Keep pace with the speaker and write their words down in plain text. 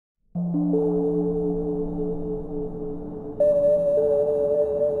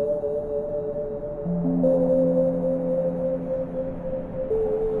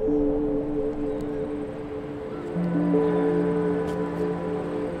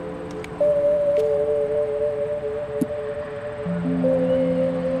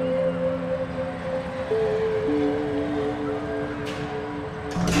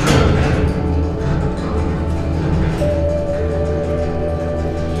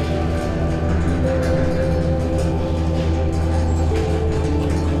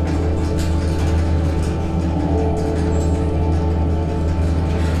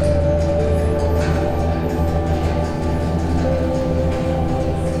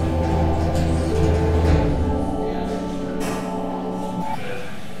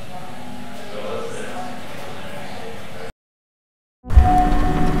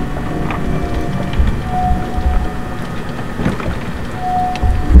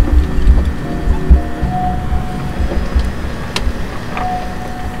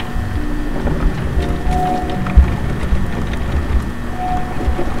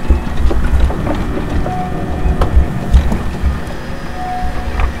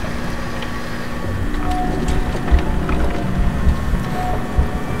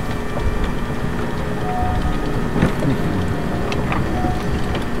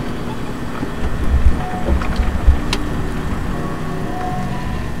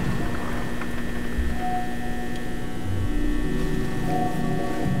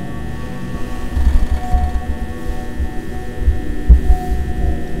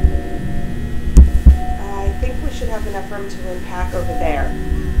one to unpack over there.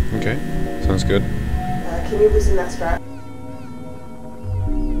 Okay, sounds good. Can you loosen that strap?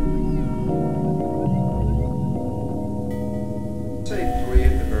 Say 3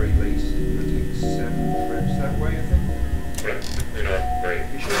 at the very least. It'll take 7 trips that way, I think. You know, right.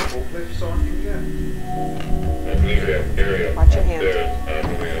 You should have forklifts on you, yeah. I believe we have area. Watch your hands. We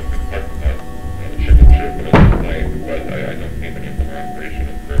have the parking lot and the chicken strip and it's night, but I don't think any of them are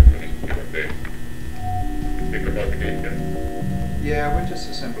operational for at least one day. Think about the gate yet? Yeah, we're just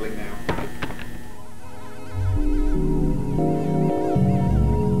assembling now.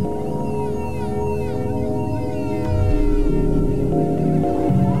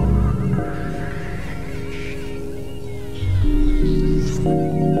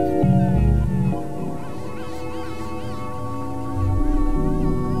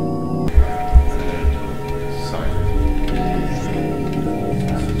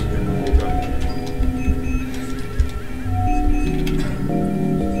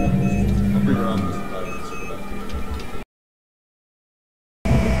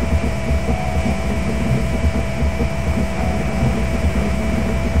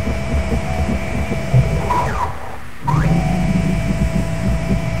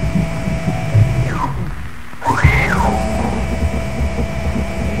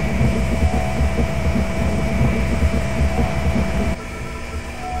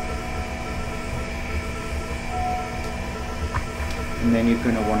 And then you're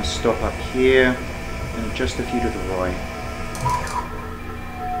going to want to stop up here and adjust a few to the right.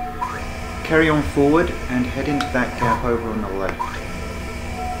 Carry on forward and head into that gap over on the left.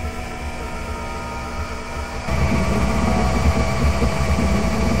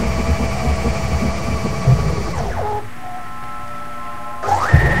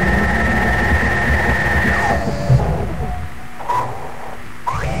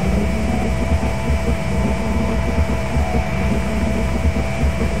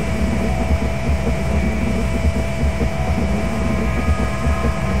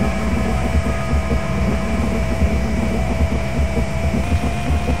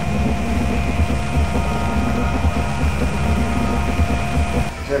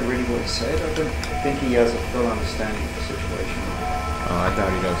 Is that really what he said? I don't think he has a full understanding of the situation. I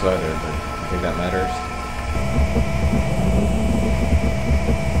doubt he does either, but I think that matters.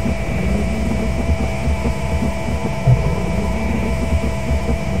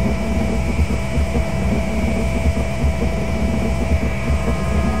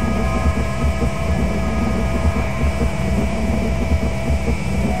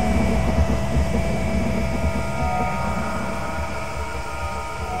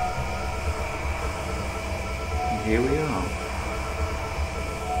 Here we are.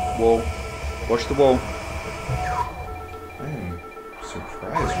 Wall. Watch the wall. I am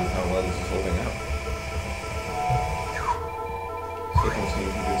surprised with how well this is holding up. Signal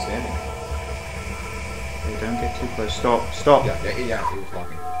seems in good standing. Okay, don't get too close. Stop. Stop. Yeah, it was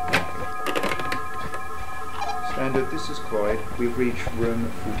locking. Standard, this is Clyde. We've reached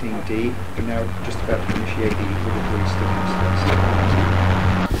room 14D. We're now just about to initiate the equilibrium stimulus test.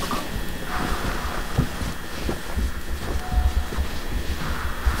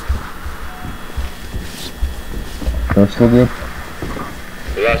 That's still good?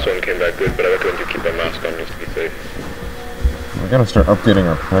 The last one came back good, but I recommend you keep a mask on just to be safe. We gotta start updating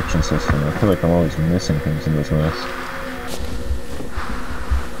our protection system. I feel like I'm always missing things in this mess.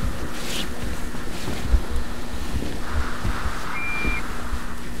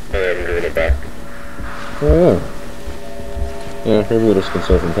 I haven't driven it back. Oh yeah. Yeah, maybe we'll just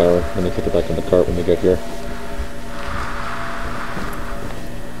conserve some power and then kick it back in the cart when we get here.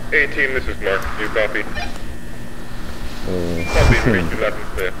 Hey team, this is Mark. You copy? Copy, reached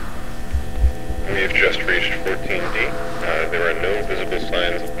 11th. We've just reached 14D. There are no visible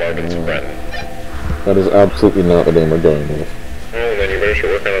signs of Marvin Brandon. That is absolutely not the name we're going with. Well, then you better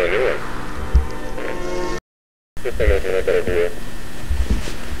start working on a new one. This one has a better view.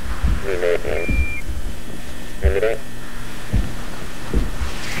 Remote one. Remember that?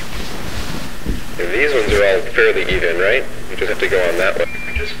 And these ones are all fairly even, right? You just have to go on that one.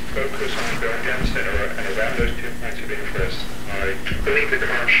 Just focus on going down the center and around those 2 points of interest. I believe the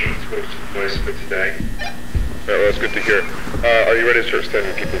car sheets will suffice for today. Well, that's good to hear. Are you ready to start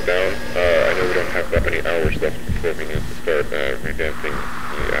sending people down? I know we don't have that many hours left before we need to start revamping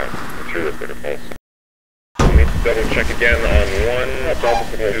the material protocols. We need to double check again on 1, 2,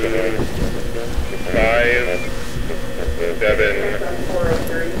 5, 7,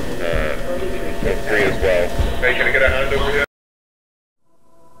 3 as well. Hey, can I get a hand over here?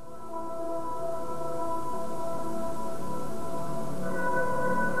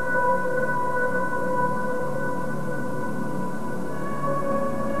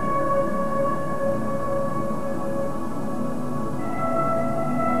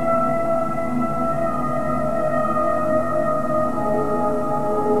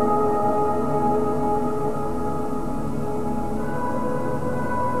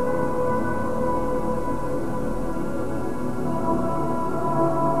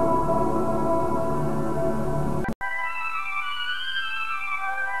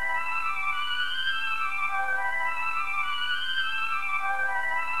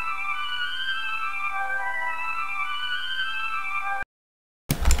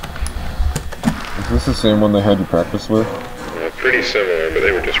 this the same one they had you practice with? Well, pretty similar, but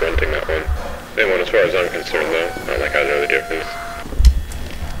they were just renting that one. Same one as far as I'm concerned, though. Not like I know the difference.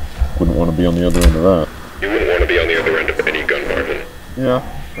 Wouldn't want to be on the other end of that. You wouldn't want to be on the other end of any gun, Marvin. Yeah,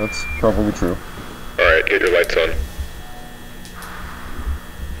 that's probably true. Alright, get your lights on.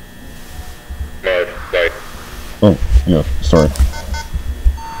 Marv, light. Oh, yeah, sorry.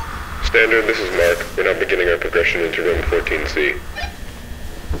 Standard, this is Mark. We're now beginning our progression into room 14C.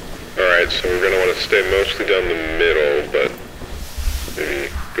 Alright, so we're going to want to stay mostly down the middle, but maybe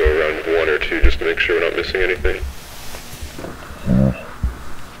go around one or two just to make sure we're not missing anything.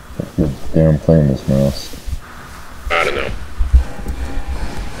 Good damn thing, this mouse. I don't know.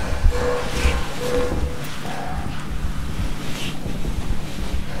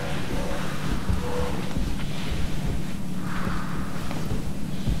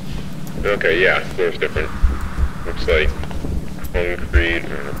 Okay, yeah, floor's different. Looks like concrete,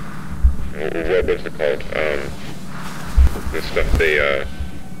 or what was it called? This stuff they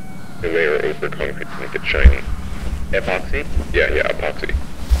layer over concrete to make it shiny. Epoxy? Yeah, epoxy.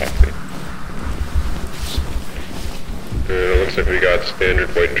 It looks like we got standard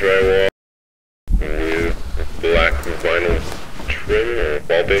white drywall with black vinyl trim or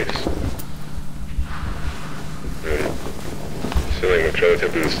wall base. And ceiling looks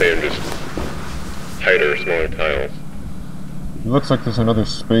relatively the same, just tighter, smaller tiles. It looks like there's another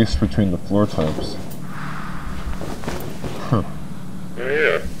space between the floor types. Huh. Oh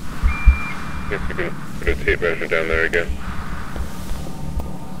yeah. I guess you can put a tape measure down there again.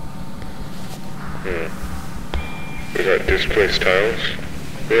 We got displaced tiles.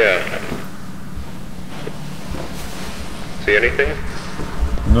 Yeah. See anything?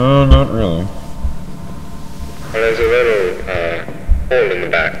 No, not really. Oh, there's a little hole in the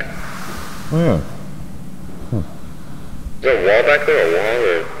back. Oh yeah. Is there a wall back there? A wall?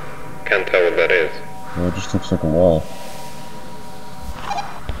 Or can't tell what that is. Well, it just looks like a wall.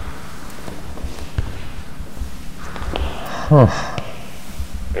 Huh.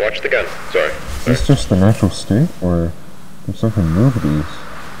 Watch the gun. Sorry. Is this just the natural state, or did something move these?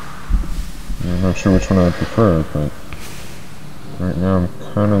 I'm not sure which one I prefer, but right now I'm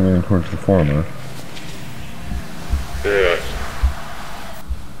kind of leaning towards the former. Yeah.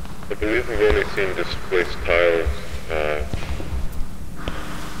 I believe we've only seen displaced tiles,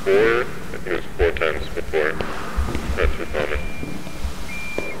 4, I think it was 4 times before. Not too common.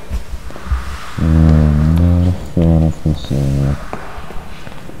 Not a fan of this area.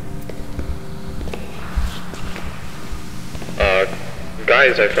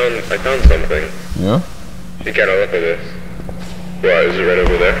 Guys, I found something. Yeah? You gotta look at this. What, is it right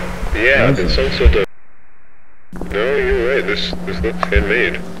over there? Yeah, it's some sort of... No, you're right, this looks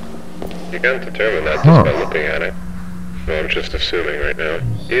handmade. You can't determine that just by looking at it. No, I'm just assuming right now.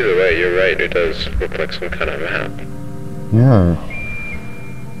 Either way, you're right, it does look like some kind of map. Yeah.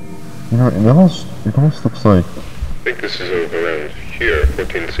 You know, it almost looks like... I think this is around here,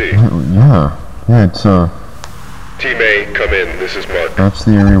 14C. Yeah, it's, Team A, come in, this is Mark. That's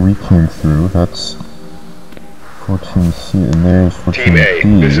the area we came through, that's 14C, and there's 14D. Team A,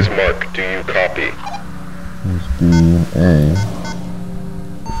 this is Mark, do you copy? There's B and A.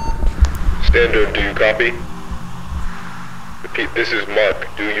 Standard, do you copy? Repeat, this is Mark,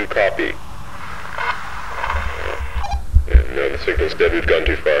 do you copy? No, the signal's dead, we've gone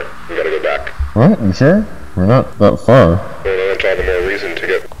too far. We gotta go back. What? You sure? We're not that far. Well, then that's all the more reason to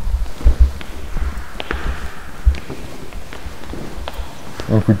get...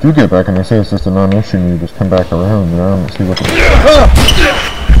 Well, if we do get back and they say it's just a non-issue and you just come back around, then I don't see what the...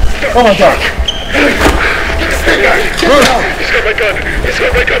 Oh my god! He's got my gun! He's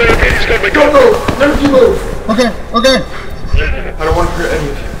got my gun! Okay, he's got my gun! Don't move! Never you move! Okay. I don't want to hurt any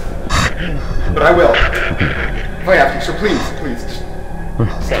of you. But I will. If I have to, so please,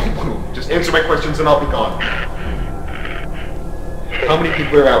 just answer my questions and I'll be gone. How many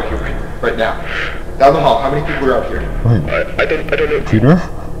people are out here right now? Down the hall, how many people are out here? Wait. I don't know. Peter?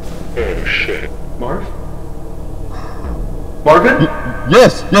 Oh shit. Marv? Marvin?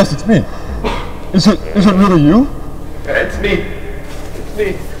 Yes, it's me. Is it really you? It's me.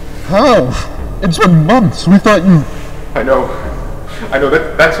 How? It's been months. We thought you... I know,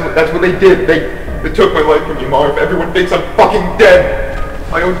 that's what they did. They took my life from me, Marv. Everyone thinks I'm fucking dead.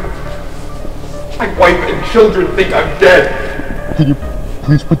 My wife and children think I'm dead. Can you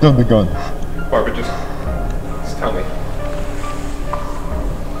please put down the gun? Barbara, just tell me.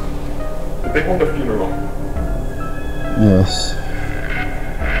 Did they hold a funeral? Yes.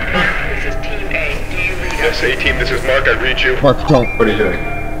 This is Team A. Do you read us? Yes, A-Team, this is Mark. I read you. Mark, don't. What are you doing?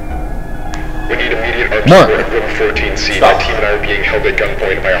 We need immediate armed Mark. support at room 14C. Stop. My team and I are being held at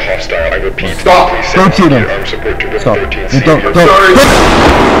gunpoint by a hostile. I repeat, Stop. please send Don't shoot him. immediate armed support to room Stop. 14C. Don't. I'm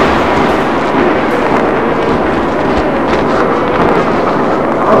sorry.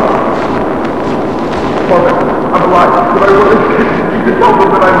 I'm alive, but I really need to tell them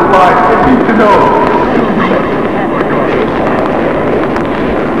that I'm alive. I need to know.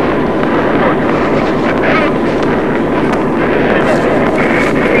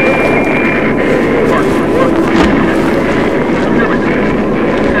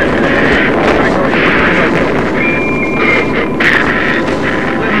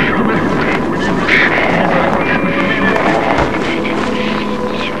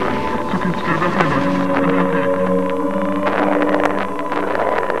 Second step.